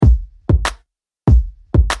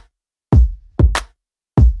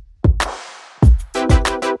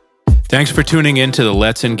Thanks for tuning in to the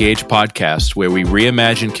Let's Engage podcast, where we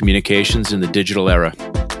reimagine communications in the digital era.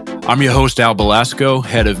 I'm your host, Al Belasco,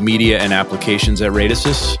 head of media and applications at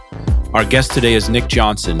Radisys. Our guest today is Nick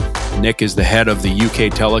Johnson. Nick is the head of the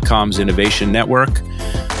UK Telecoms Innovation Network,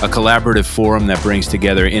 a collaborative forum that brings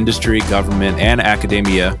together industry, government, and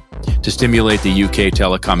academia to stimulate the UK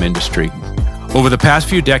telecom industry. Over the past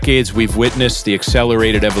few decades, we've witnessed the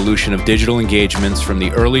accelerated evolution of digital engagements from the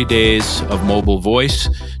early days of mobile voice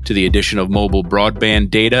to the addition of mobile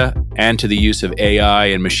broadband data and to the use of AI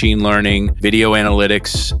and machine learning, video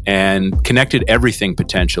analytics, and connected everything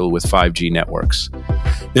potential with 5G networks.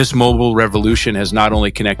 This mobile revolution has not only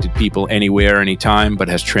connected people anywhere, anytime, but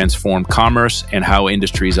has transformed commerce and how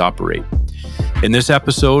industries operate. In this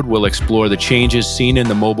episode, we'll explore the changes seen in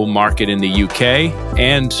the mobile market in the UK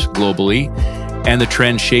and globally, and the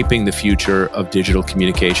trends shaping the future of digital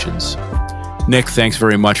communications. Nick, thanks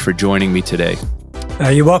very much for joining me today.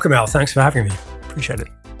 You're welcome, Al. Thanks for having me. Appreciate it.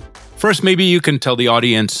 First, maybe you can tell the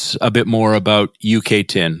audience a bit more about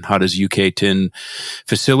UK-TIN. How does UK-TIN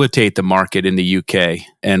facilitate the market in the UK,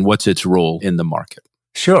 and what's its role in the market?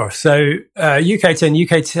 Sure. So UK-TIN,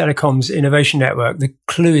 UK Telecoms Innovation Network, the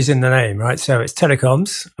clue is in the name, right? So it's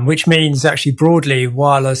telecoms, which means actually broadly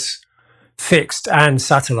wireless, fixed and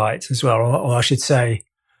satellite as well, or I should say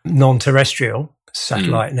non-terrestrial.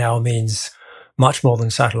 Satellite now means much more than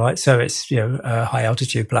satellite. So it's, high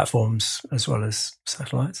altitude platforms as well as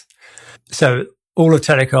satellites. So all of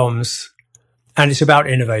telecoms, and it's about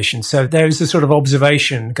innovation. So there's a sort of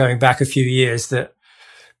observation going back a few years that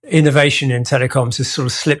innovation in telecoms has sort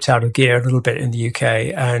of slipped out of gear a little bit in the UK,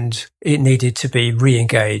 and it needed to be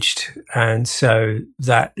re-engaged. And so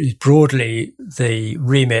that is broadly the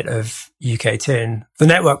remit of UK-TIN. The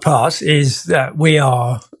network part is that we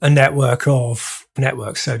are a network of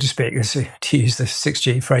networks, so to speak, to use the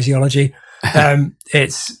 6G phraseology.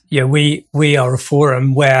 We are a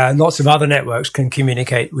forum where lots of other networks can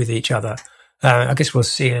communicate with each other. I guess we'll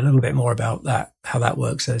see a little bit more about that, how that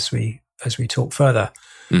works as we talk further.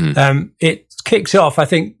 Mm-hmm. It kicked off, I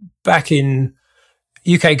think, back in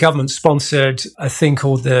UK government sponsored a thing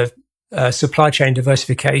called the Supply Chain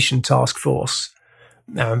Diversification Task Force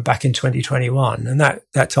back in 2021. And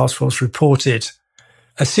that task force reported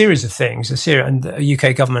a series of things, and the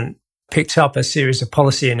UK government picked up a series of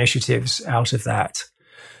policy initiatives out of that.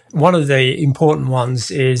 One of the important ones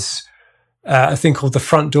is a thing called the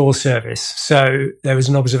front door service. So there was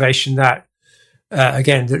an observation that,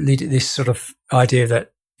 again, that led to this sort of idea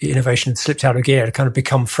that innovation had slipped out of gear to kind of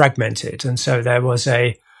become fragmented. And so there was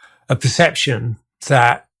a perception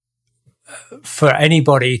that for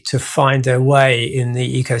anybody to find their way in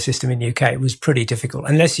the ecosystem in the UK, it was pretty difficult.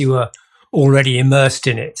 Unless you were already immersed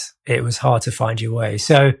in it, it was hard to find your way.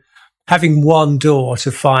 So having one door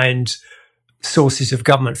to find sources of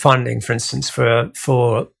government funding, for instance, for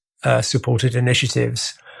supported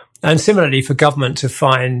initiatives, and similarly for government to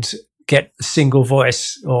get a single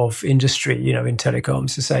voice of industry, in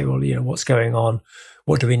telecoms to say, well, what's going on?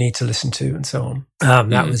 What do we need to listen to? And so on.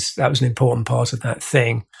 That was an important part of that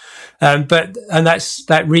thing.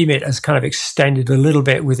 That remit has kind of extended a little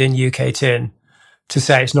bit within UK-TIN to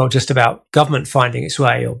say it's not just about government finding its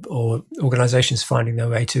way or organizations finding their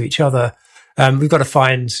way to each other. We've got to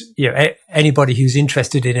find, anybody who's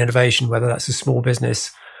interested in innovation, whether that's a small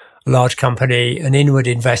business, a large company, an inward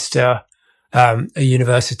investor, a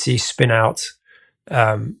university spin out,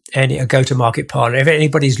 a go-to-market partner. If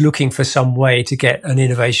anybody's looking for some way to get an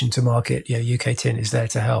innovation to market, UK-TIN is there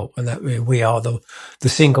to help, and that we are the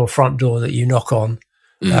single front door that you knock on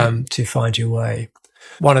to find your way.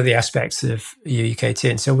 One of the aspects of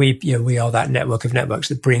UK-TIN. So we are that network of networks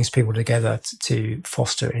that brings people together to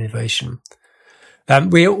foster innovation.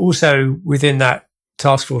 We also, within that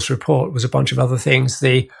task force report, was a bunch of other things.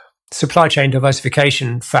 The supply chain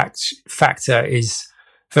diversification factor is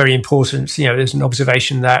very important. There's an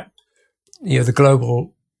observation that, the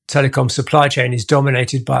global telecom supply chain is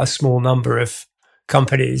dominated by a small number of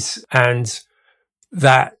companies, and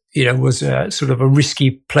that, was a sort of a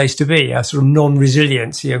risky place to be, a sort of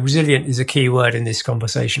non-resilience. Resilient is a key word in this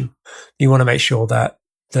conversation. You want to make sure that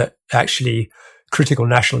actually critical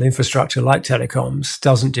national infrastructure like telecoms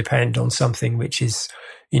doesn't depend on something which is,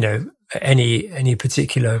 any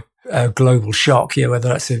particular global shock, whether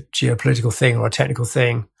that's a geopolitical thing or a technical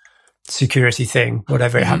thing, security thing,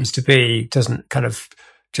 whatever it happens to be, doesn't kind of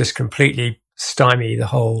just completely stymie the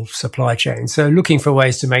whole supply chain. So looking for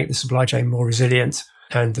ways to make the supply chain more resilient,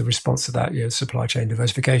 and the response to that, supply chain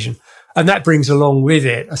diversification. And that brings along with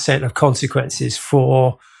it a set of consequences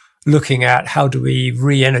for looking at how do we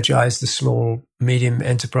re-energize the small, medium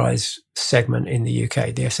enterprise segment in the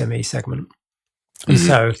UK, the SME segment. And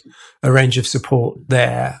so a range of support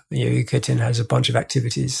there. UK10 has a bunch of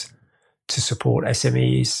activities to support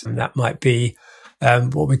SMEs, and that might be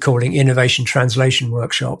what we're calling innovation translation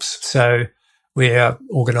workshops. So we're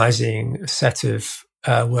organising a set of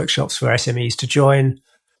workshops for SMEs to join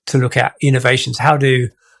to look at innovations. How do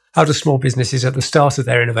small businesses at the start of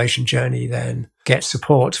their innovation journey then get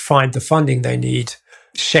support, find the funding they need,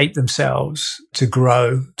 shape themselves to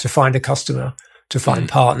grow, to find a customer, to find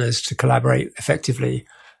partners, to collaborate effectively,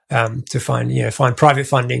 to find private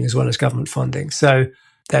funding as well as government funding. So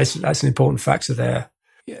that's an important factor there.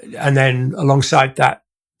 And then alongside that,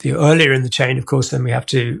 earlier in the chain, of course, then we have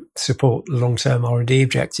to support the long-term R&D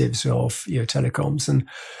objectives of telecoms,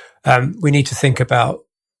 and we need to think about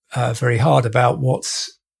very hard about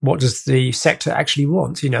what does the sector actually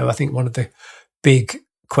want. I think one of the big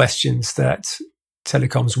questions that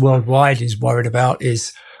telecoms worldwide is worried about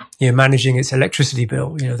is managing its electricity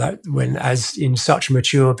bill. That when, as in such a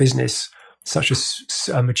mature business, such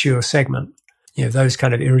a mature segment, those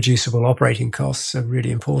kind of irreducible operating costs are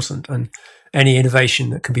really important, and any innovation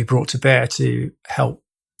that can be brought to bear to help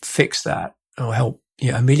fix that or help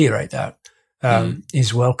ameliorate that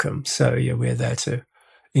is welcome. So we're there to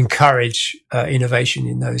encourage innovation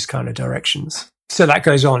in those kind of directions. So that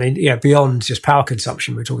goes on in beyond just power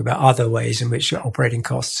consumption. We're talking about other ways in which operating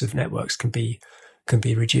costs of networks can be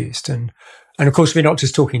reduced, and of course we're not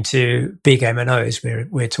just talking to big MNOs.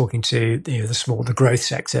 We're talking to the growth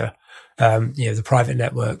sector, the private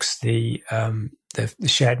networks, the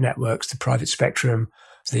shared networks, the private spectrum,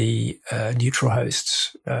 the neutral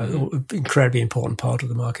hosts, incredibly important part of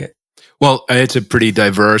the market. Well, it's a pretty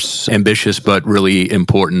diverse, ambitious, but really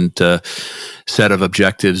important set of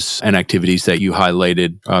objectives and activities that you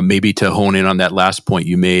highlighted. Maybe to hone in on that last point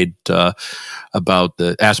you made about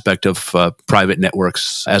the aspect of private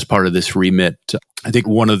networks as part of this remit. I think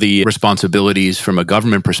one of the responsibilities from a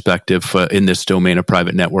government perspective in this domain of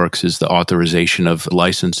private networks is the authorization of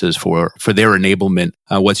licenses for their enablement.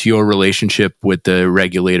 What's your relationship with the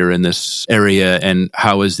regulator in this area, and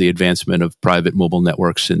how is the advancement of private mobile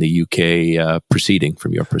networks in the UK proceeding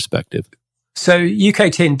from your perspective? So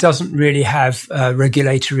UK10 doesn't really have a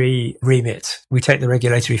regulatory remit. We take the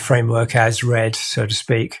regulatory framework as read, so to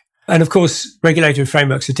speak. And of course, regulatory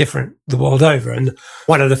frameworks are different the world over. And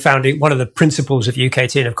one of the principles of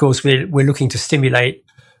UK10, of course, we're looking to stimulate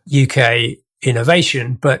UK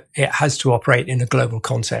innovation, but it has to operate in a global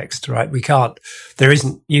context, right? UK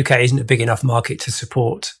isn't a big enough market to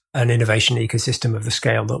support an innovation ecosystem of the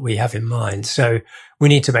scale that we have in mind. So we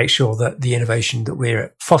need to make sure that the innovation that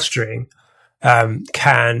we're fostering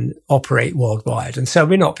can operate worldwide. And so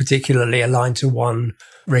we're not particularly aligned to one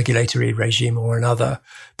regulatory regime or another.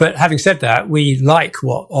 But having said that, we like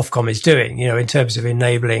what Ofcom is doing, in terms of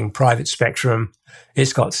enabling private spectrum.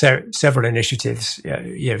 It's got several initiatives,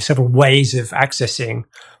 several ways of accessing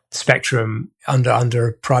spectrum under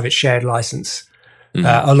a private shared license,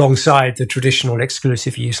 alongside the traditional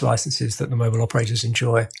exclusive use licenses that the mobile operators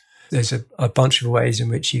enjoy. There's a bunch of ways in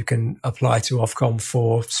which you can apply to Ofcom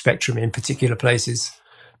for spectrum in particular places,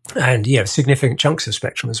 and significant chunks of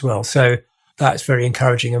spectrum as well. So that's very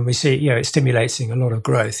encouraging, and we see it's stimulating a lot of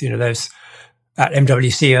growth. There's at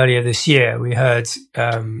MWC earlier this year we heard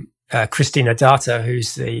Christina Data,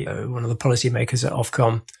 who's one of the policymakers at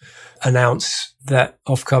Ofcom, announce that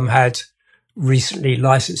Ofcom had recently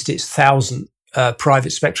licensed its 1,000th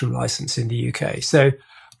private spectrum license in the UK. So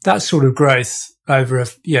that sort of growth over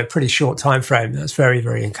a pretty short time frame, that's very,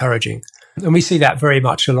 very encouraging. And we see that very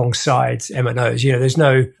much alongside MNOs. There's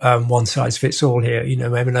no one size fits all here.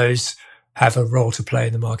 MNOs have a role to play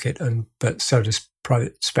in the market, but so does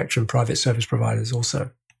private spectrum, private service providers also.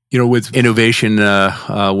 With innovation,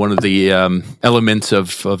 one of the elements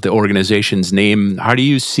of the organization's name, how do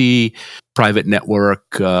you see private network,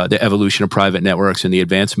 the evolution of private networks and the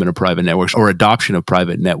advancement of private networks or adoption of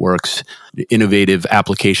private networks, innovative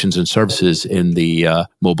applications and services in the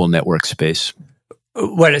mobile network space?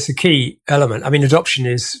 Well, it's a key element. I mean, adoption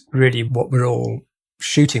is really what we're all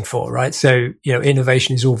shooting for, right? So,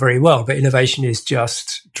 innovation is all very well, but innovation is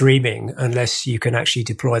just dreaming unless you can actually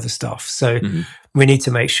deploy the stuff. So we need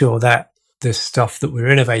to make sure that the stuff that we're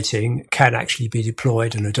innovating can actually be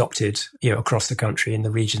deployed and adopted, across the country in the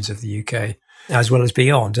regions of the UK, as well as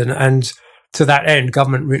beyond. And to that end,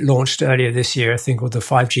 government launched earlier this year a thing called the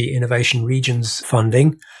 5G Innovation Regions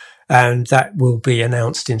Funding, and that will be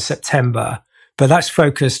announced in September. But that's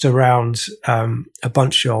focused around a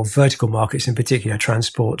bunch of vertical markets, in particular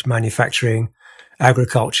transport, manufacturing,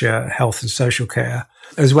 agriculture, health and social care,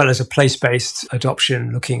 as well as a place-based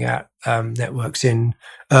adoption looking at networks in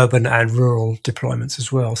urban and rural deployments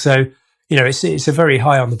as well. So, it's a very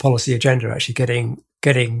high on the policy agenda, actually,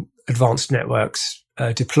 getting advanced networks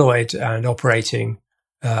deployed and operating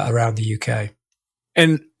around the UK.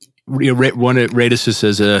 And one at Radisys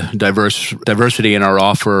is a diversity in our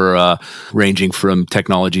offer, ranging from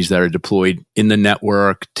technologies that are deployed in the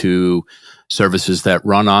network to services that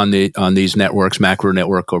run on these networks, macro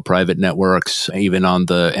network or private networks, even on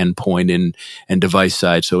the endpoint and device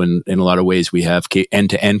side. So in a lot of ways, we have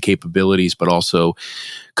end-to-end capabilities, but also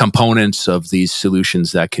components of these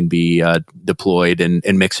solutions that can be deployed and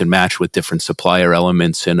mix and match with different supplier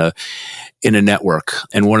elements in a network.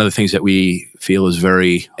 And one of the things that we feel is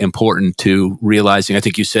very important to realizing, I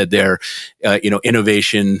think you said there,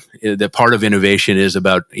 innovation, the part of innovation is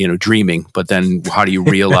about, dreaming, but then how do you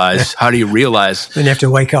realize, then you have to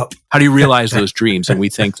wake up. How do you realize those dreams? And we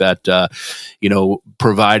think that,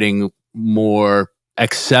 providing more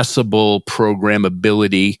accessible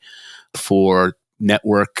programmability for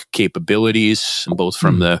network capabilities, both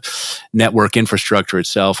from the network infrastructure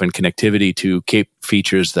itself and connectivity to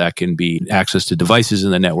features that can be access to devices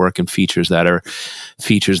in the network and features that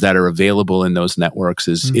are available in those networks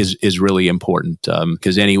is really important,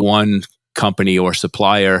 because any one company or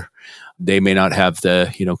supplier, they may not have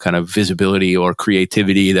the kind of visibility or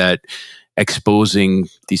creativity that exposing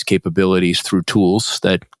these capabilities through tools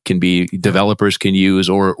that can be developers can use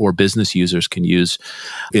or business users can use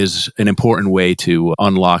is an important way to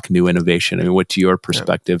unlock new innovation. I mean, what's your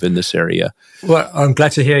perspective in this area? Well, I'm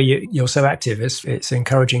glad to hear you're so active. It's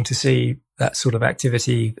encouraging to see that sort of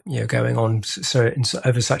activity going on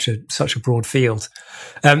over such a broad field.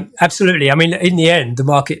 Absolutely. I mean, in the end,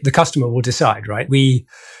 the customer will decide, right?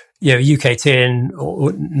 UK TIN,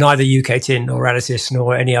 or neither UK TIN nor Radisys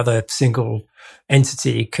nor any other single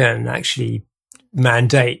entity can actually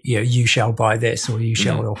mandate, you shall buy this or you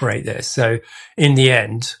shall operate this. So in the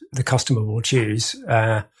end, the customer will choose.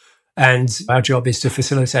 And our job is to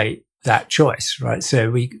facilitate that choice, right?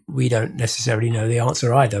 So we don't necessarily know the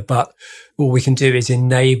answer either, but what we can do is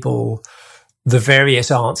enable the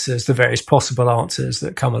various answers, the various possible answers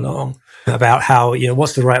that come along about how,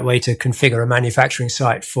 what's the right way to configure a manufacturing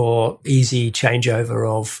site for easy changeover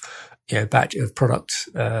of, batch of product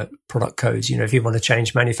codes. If you want to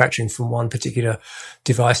change manufacturing from one particular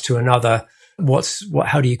device to another,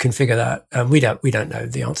 how do you configure that? We don't know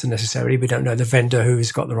the answer necessarily. We don't know the vendor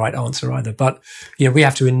who's got the right answer either. But, we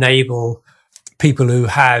have to enable people who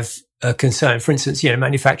have a concern. For instance,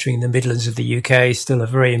 manufacturing in the Midlands of the UK is still a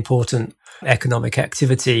very important economic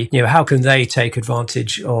activity. How can they take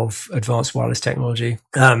advantage of advanced wireless technology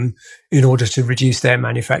in order to reduce their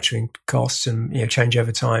manufacturing costs and change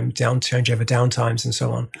over downtimes and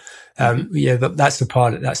so on. But that's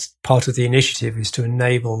part of the initiative, is to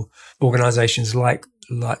enable organizations like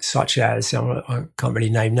such as, I can't really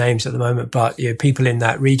name names at the moment, but people in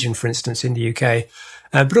that region, for instance, in the UK,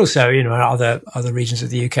 but also other regions of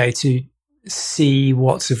the UK, to see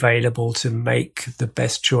what's available to make the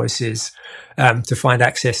best choices, to find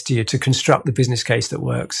access to construct the business case that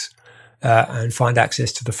works, and find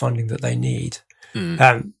access to the funding that they need.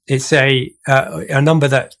 It's a number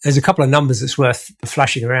there's a couple of numbers that's worth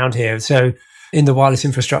flashing around here. So in the wireless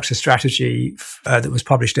infrastructure strategy that was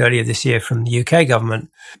published earlier this year from the UK government,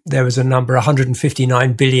 there was a number,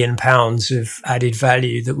 £159 billion of added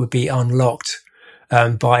value that would be unlocked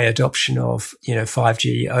by adoption of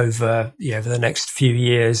 5G over the next few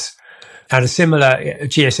years. And a similar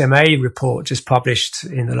GSMA report just published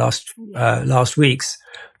in the last weeks,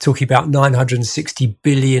 talking about $960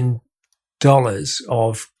 billion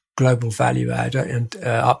of global value add, and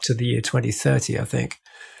up to the year 2030, I think.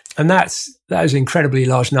 And those incredibly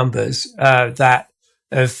large numbers that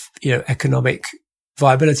of economic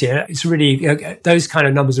viability. And it's really those kind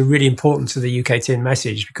of numbers are really important to the UK TIN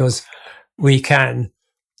message, because you can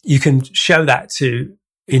show that to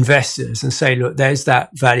investors and say, look, there's that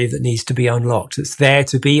value that needs to be unlocked. It's there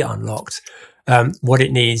to be unlocked. What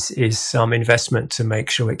it needs is some investment to make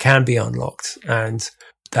sure it can be unlocked. And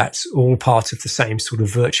that's all part of the same sort of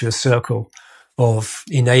virtuous circle of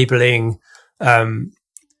enabling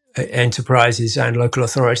enterprises and local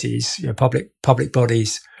authorities, public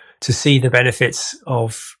bodies, to see the benefits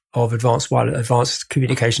of advanced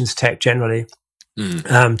communications tech generally,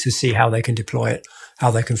 to see how they can deploy it,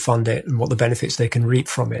 how they can fund it, and what the benefits they can reap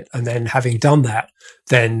from it. And then, having done that,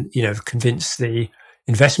 then convince the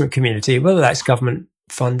investment community, whether that's government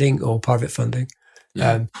funding or private funding,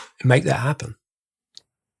 make that happen.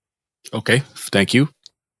 Okay, thank you.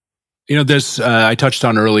 There's, I touched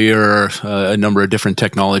on earlier a number of different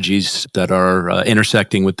technologies that are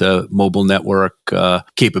intersecting with the mobile network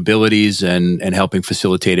capabilities and helping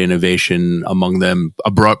facilitate innovation, among them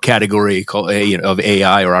a broad category called, of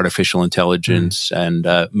AI or artificial intelligence and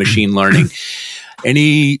machine learning.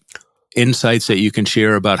 Any insights that you can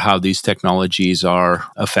share about how these technologies are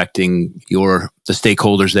affecting the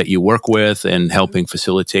stakeholders that you work with and helping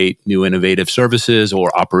facilitate new innovative services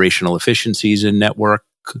or operational efficiencies in network?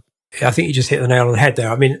 I think you just hit the nail on the head there.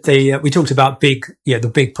 I mean, we talked about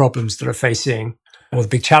the big problems that are facing, or the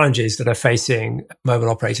big challenges that are facing mobile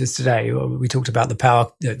operators today. We talked about the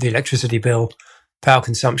power, the electricity bill, power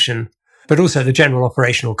consumption, but also the general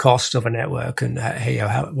operational cost of a network and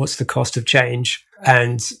what's the cost of change.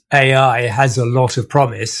 And AI has a lot of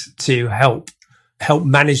promise to help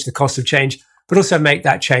manage the cost of change, but also make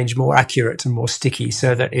that change more accurate and more sticky,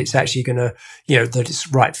 so that it's actually going to, that it's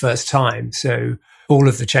right first time. So all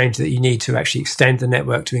of the change that you need to actually extend the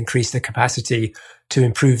network, to increase the capacity, to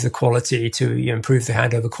improve the quality, to improve the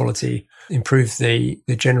handover quality, improve the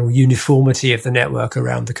general uniformity of the network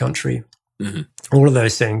around the country. Mm-hmm. All of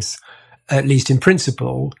those things, at least in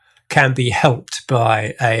principle, can be helped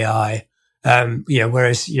by AI.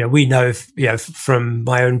 Whereas, we know, from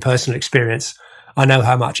my own personal experience, I know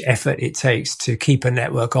how much effort it takes to keep a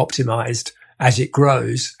network optimized as it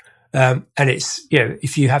grows. And it's,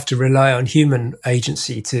 if you have to rely on human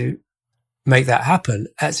agency to make that happen,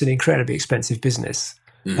 that's an incredibly expensive business.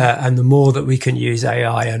 And the more that we can use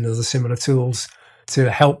AI and other similar tools to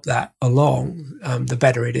help that along, the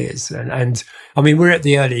better it is. And I mean, we're in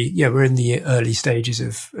the early stages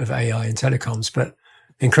of AI in telecoms, but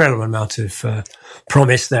incredible amount of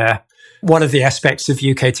promise there. One of the aspects of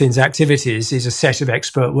UK TIN's activities is a set of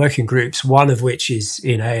expert working groups, one of which is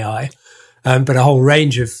in AI, but a whole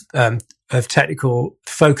range of technical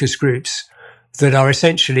focus groups that are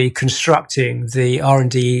essentially constructing the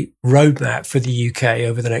R&D roadmap for the UK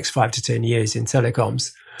over the next 5 to 10 years in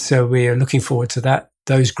telecoms. So we are looking forward to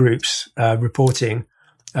those groups reporting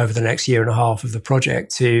over the next year and a half of the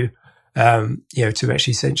project to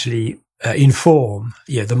actually essentially inform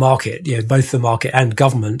the market, both the market and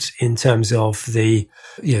government, in terms of the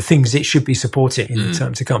things it should be supporting in the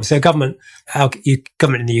time to come. So government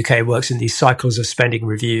in the UK works in these cycles of spending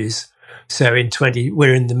reviews. So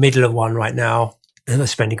we're in the middle of one right now, in the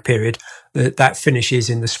spending period that finishes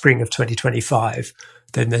in the spring of 2025.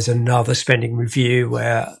 Then there's another spending review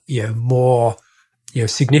where more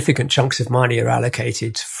significant chunks of money are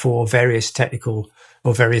allocated for various technical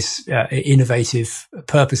or various innovative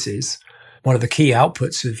purposes. One of the key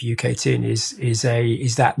outputs of UK TIN is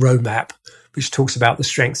that roadmap, which talks about the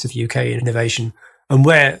strengths of UK innovation and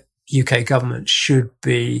where UK government should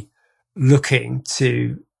be looking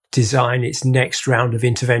to design its next round of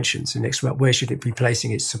interventions, where should it be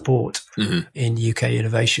placing its support in UK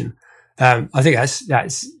innovation. I think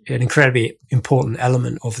that's an incredibly important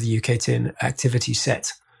element of the UK TIN activity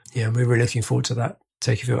set. We're really looking forward to that.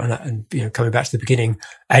 Taking it on that, and coming back to the beginning,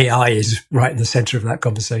 AI is right in the center of that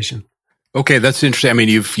conversation. Okay, that's interesting. I mean,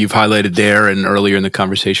 you've highlighted there and earlier in the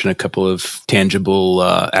conversation a couple of tangible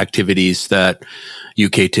activities that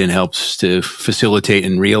UK TIN helps to facilitate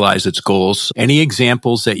and realize its goals. Any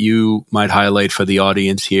examples that you might highlight for the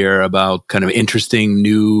audience here about kind of interesting,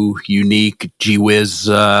 new, unique, gee whiz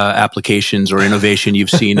applications or innovation you've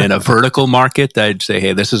seen in a vertical market that I'd say,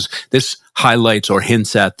 hey, this highlights or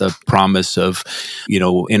hints at the promise of,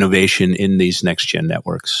 innovation in these next gen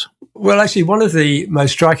networks? Well, actually, one of the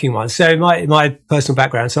most striking ones. So my personal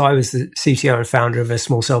background, so I was the CTO and founder of a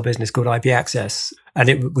small cell business called IP Access,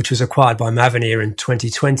 which was acquired by Mavenir in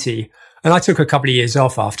 2020. And I took a couple of years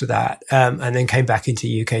off after that, and then came back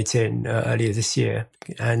into UK TIN earlier this year.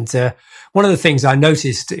 And one of the things I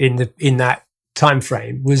noticed in that time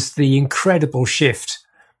frame was the incredible shift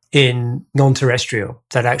in non-terrestrial.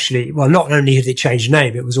 That actually, well, not only had it changed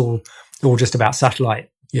name, it was all just about satellite.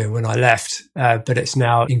 When I left, but it's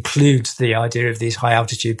now includes the idea of these high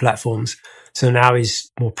altitude platforms. So now is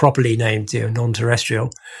more properly named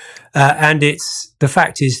non-terrestrial. And the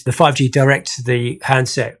fact is the 5G direct to the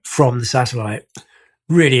handset from the satellite,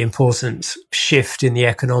 really important shift in the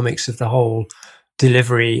economics of the whole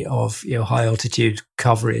delivery of high altitude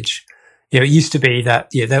coverage. It used to be that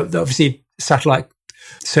obviously satellite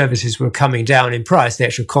services were coming down in price. The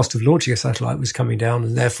actual cost of launching a satellite was coming down,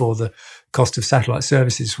 and therefore the cost of satellite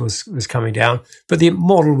services was coming down. But the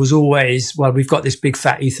model was always, well, we've got this big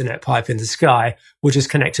fat Ethernet pipe in the sky. We'll just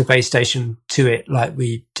connect a base station to it like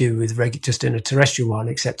we do with just in a terrestrial one,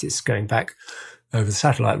 except it's going back over the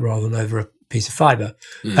satellite rather than over a piece of fiber.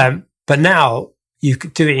 But now you're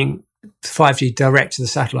doing 5G direct to the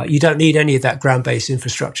satellite. You don't need any of that ground-based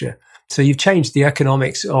infrastructure. So you've changed the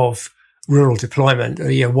economics of rural deployment,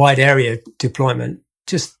 wide area deployment,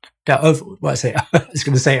 just was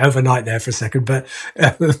going to say overnight there for a second, but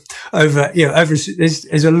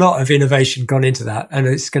there's a lot of innovation gone into that, and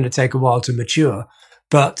it's going to take a while to mature.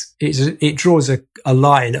 But it draws a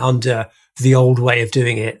line under the old way of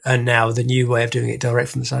doing it, and now the new way of doing it direct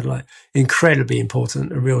from the satellite. Incredibly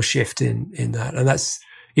important, a real shift in that, and that's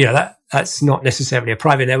not necessarily a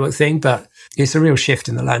private network thing, but it's a real shift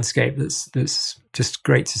in the landscape that's just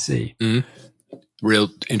great to see. Mm-hmm. Real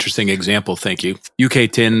interesting example. Thank you.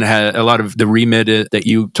 UK TIN had a lot of the remit that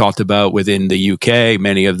you talked about within the UK.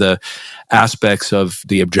 Many of the aspects of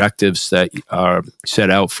the objectives that are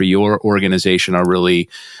set out for your organization are really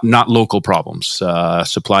not local problems.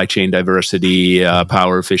 Supply chain diversity,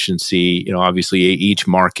 power efficiency. Obviously each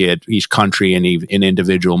market, each country, and in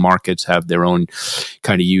individual markets have their own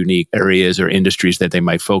kind of unique areas or industries that they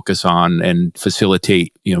might focus on and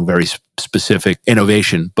facilitate, very specific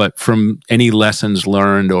innovation. But from any lessons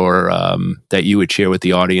learned or that you would share with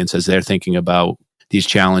the audience as they're thinking about these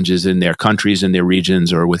challenges in their countries, in their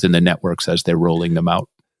regions, or within the networks as they're rolling them out?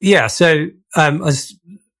 Yeah. So as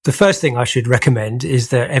the first thing I should recommend is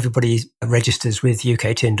that everybody registers with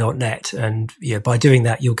uktin.net. And by doing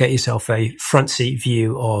that, you'll get yourself a front seat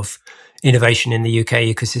view of innovation in the UK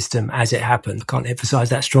ecosystem as it happens. I can't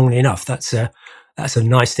emphasize that strongly enough. That's a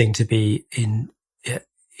nice thing to be in,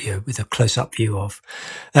 with a close-up view of.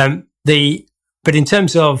 But in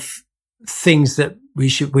terms of things that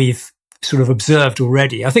we've sort of observed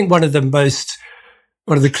already, I think one of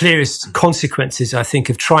the clearest consequences, I think,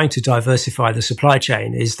 of trying to diversify the supply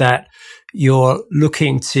chain is that you're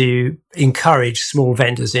looking to encourage small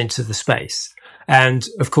vendors into the space. And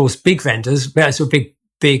of course, big vendors, so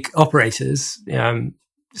big operators,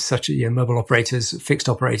 such as mobile operators, fixed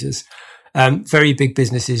operators, very big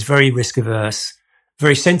businesses, very risk averse,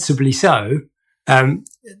 very sensibly so.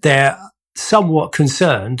 They're somewhat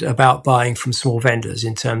concerned about buying from small vendors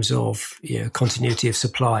in terms of continuity of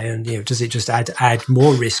supply, and does it just add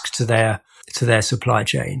more risk to their supply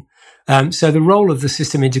chain? So the role of the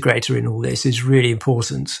system integrator in all this is really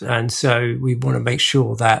important, and so we want to make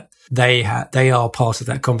sure that they are part of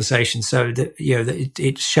that conversation. So that that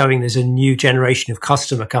it's showing there's a new generation of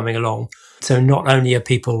customer coming along. So not only are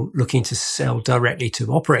people looking to sell directly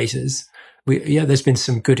to operators, there's been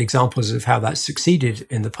some good examples of how that's succeeded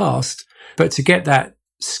in the past. But to get that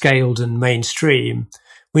scaled and mainstream,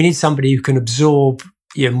 we need somebody who can absorb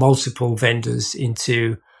multiple vendors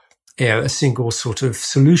into a single sort of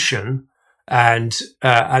solution, and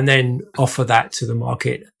then offer that to the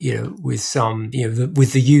market, with some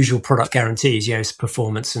with the usual product guarantees,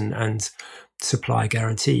 performance and supply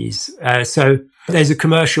guarantees. So there's a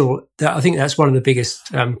commercial. I think that's one of the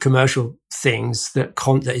biggest commercial things that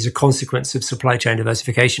is a consequence of supply chain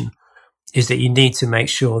diversification, is that you need to make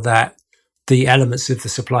sure that the elements of the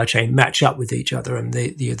supply chain match up with each other, and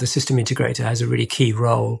the system integrator has a really key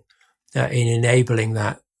role in enabling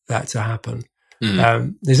that to happen.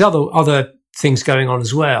 Mm-hmm. There's other things going on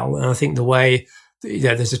as well, and I think the way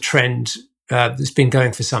there's a trend that's been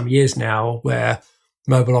going for some years now, where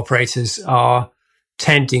mobile operators are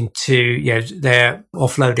tending to they're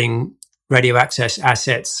offloading radio access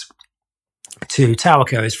assets to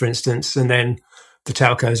towercos, for instance, and then the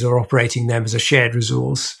telcos are operating them as a shared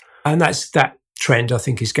resource. And that trend, I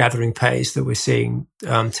think, is gathering pace, that we're seeing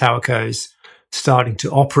towercos starting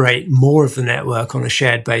to operate more of the network on a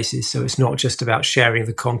shared basis. So it's not just about sharing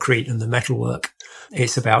the concrete and the metalwork.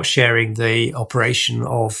 It's about sharing the operation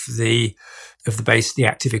of the base, the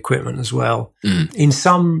active equipment as well. Mm. In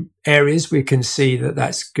some areas, we can see that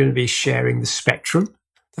that's going to be sharing the spectrum.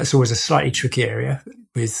 That's always a slightly tricky area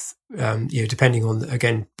with, depending on,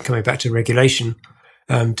 again, coming back to regulation.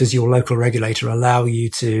 Does your local regulator allow you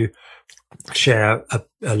to share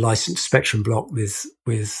a licensed spectrum block with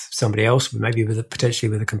somebody else, maybe potentially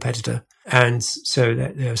with a competitor? And so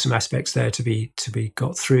there are some aspects there to be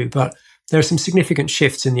got through. But there are some significant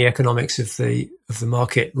shifts in the economics of the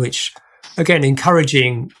market, which again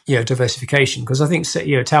encouraging diversification, because I think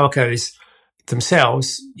towercos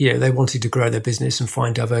themselves, they wanted to grow their business and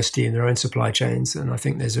find diversity in their own supply chains, and I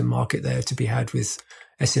think there's a market there to be had with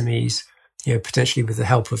SMEs. Potentially with the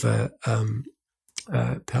help of a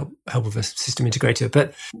system integrator.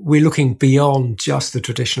 But we're looking beyond just the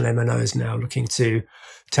traditional MNOs now, looking to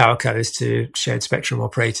towercos, to shared spectrum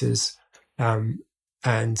operators, and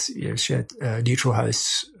shared neutral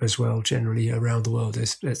hosts as well. Generally around the world,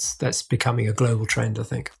 that's becoming a global trend, I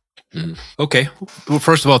think. Okay. Well,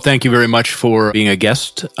 first of all, thank you very much for being a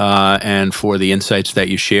guest and for the insights that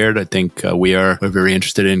you shared. I think we're very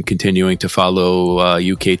interested in continuing to follow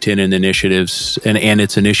UK-TIN and initiatives and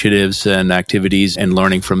its initiatives and activities and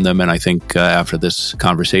learning from them. And I think after this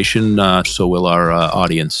conversation, so will our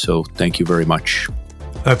audience. So thank you very much.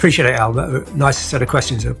 I appreciate it, Al. Nice set of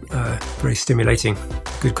questions. Very stimulating.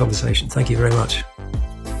 Good conversation. Thank you very much.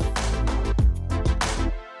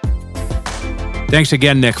 Thanks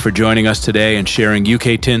again, Nick, for joining us today and sharing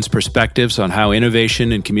UK-TIN's perspectives on how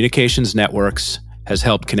innovation in communications networks has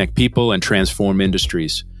helped connect people and transform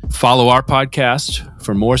industries. Follow our podcast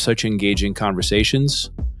for more such engaging conversations.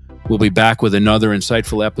 We'll be back with another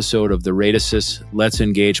insightful episode of the Radisys Let's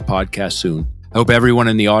Engage podcast soon. I hope everyone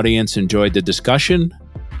in the audience enjoyed the discussion.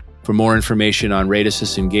 For more information on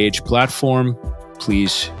Radisys Engage platform,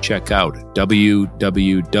 please check out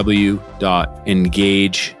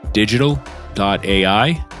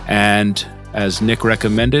www.engagedigital.ai. And as Nick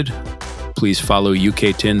recommended, please follow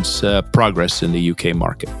UK-TIN's progress in the UK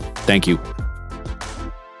market. Thank you.